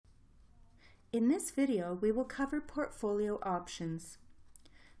In this video, we will cover portfolio options.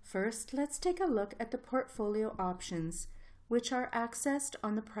 First, let's take a look at the portfolio options, which are accessed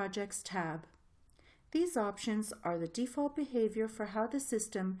on the Projects tab. These options are the default behavior for how the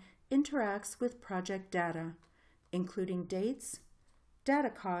system interacts with project data, including dates, data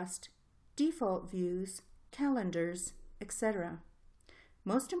cost, default views, calendars, etc.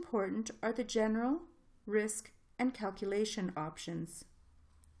 Most important are the general, risk, and calculation options.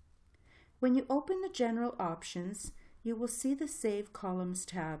 When you open the general options, you will see the Save Columns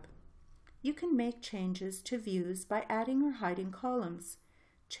tab. You can make changes to views by adding or hiding columns,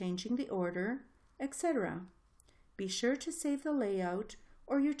 changing the order, etc. Be sure to save the layout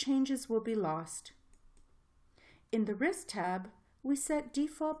or your changes will be lost. In the Risk tab, we set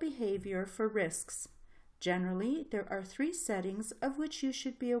default behavior for risks. Generally, there are 3 settings of which you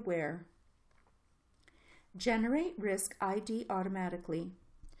should be aware. Generate risk ID automatically.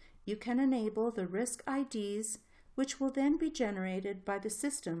 You can enable the risk IDs, which will then be generated by the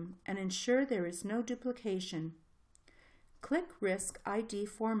system and ensure there is no duplication. Click Risk ID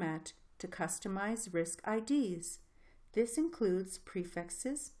Format to customize risk IDs. This includes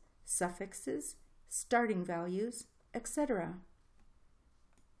prefixes, suffixes, starting values, etc.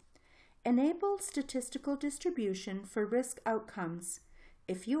 Enable statistical distribution for risk outcomes.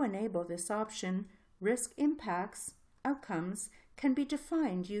 If you enable this option, risk impacts, outcomes, can be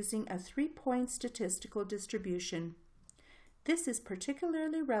defined using a 3-point statistical distribution. This is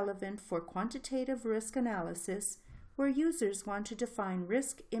particularly relevant for quantitative risk analysis, where users want to define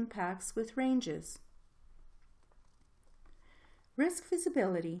risk impacts with ranges. Risk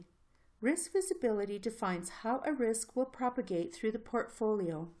visibility. Risk visibility defines how a risk will propagate through the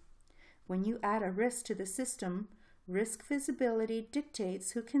portfolio. When you add a risk to the system, risk visibility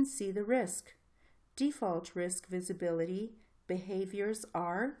dictates who can see the risk. Default risk visibility behaviors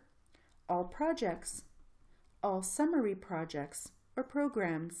are all projects, all summary projects or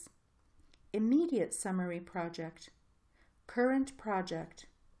programs, immediate summary project, current project.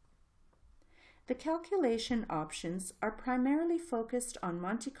 The calculation options are primarily focused on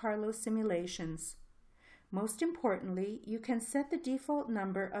Monte Carlo simulations. Most importantly, you can set the default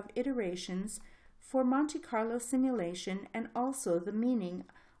number of iterations for Monte Carlo simulation and also the meaning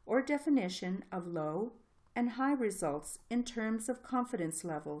or definition of low and high results in terms of confidence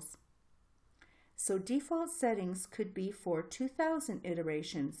levels. So default settings could be for 2000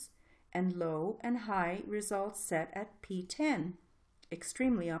 iterations and low and high results set at P10,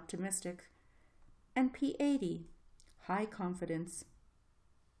 extremely optimistic, and P80, high confidence.